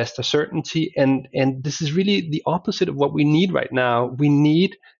investor certainty, and this is really the opposite of what we need right now. We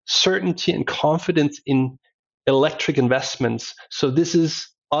need certainty and confidence in electric investments. So this is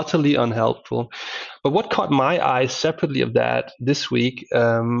utterly unhelpful. But what caught my eye separately of that this week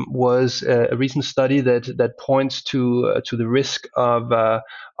was a recent study that points to the risk of a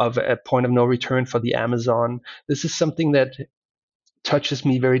point of no return for the Amazon. This is something that touches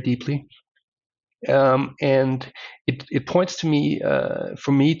me very deeply. And it points to me,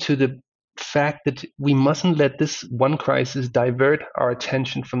 for me, to the fact that we mustn't let this one crisis divert our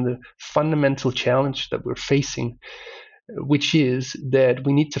attention from the fundamental challenge that we're facing, which is that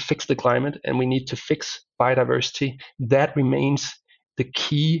we need to fix the climate and we need to fix biodiversity. That remains the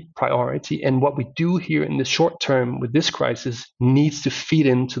key priority. And what we do here in the short term with this crisis needs to feed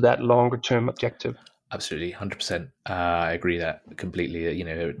into that longer term objective. Absolutely, 100%. I agree that completely.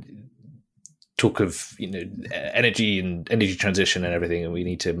 Talk of energy and energy transition and everything, and we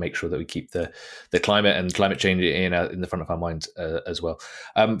need to make sure that we keep the climate and climate change in the front of our minds as well.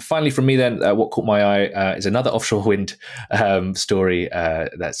 Finally, from me then, what caught my eye is another offshore wind story.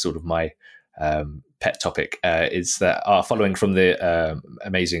 That's sort of my pet topic. Is that following from the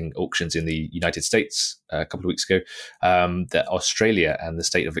amazing auctions in the United States a couple of weeks ago, that Australia and the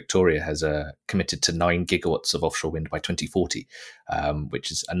state of Victoria has committed to 9 gigawatts of offshore wind by 2040, which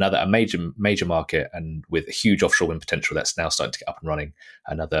is a major market, and with a huge offshore wind potential that's now starting to get up and running.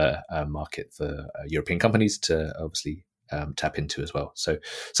 Another market for European companies to obviously tap into as well. So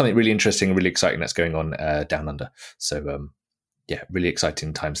something really interesting, really exciting that's going on down under. So really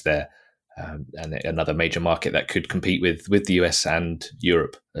exciting times there. And another major market that could compete with the US and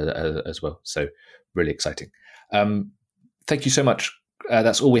Europe as well. So really exciting. Thank you so much.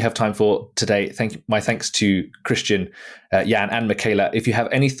 That's all we have time for today. My thanks to Christian, Jan, and Michaela. If you have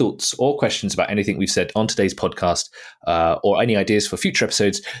any thoughts or questions about anything we've said on today's podcast, or any ideas for future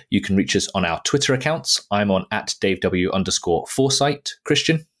episodes, you can reach us on our Twitter accounts. I'm on @DaveW_Foresight.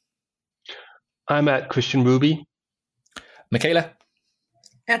 Christian? I'm at Christian Ruby. Michaela?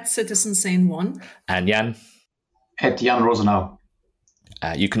 At CitizenSane1. And Jan? At Jan Rosenau.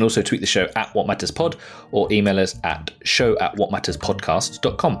 You can also tweet the show @WhatMattersPod or email us at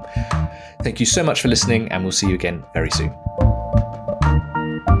show@whatmatterspodcast.com. Thank you so much for listening, and we'll see you again very soon.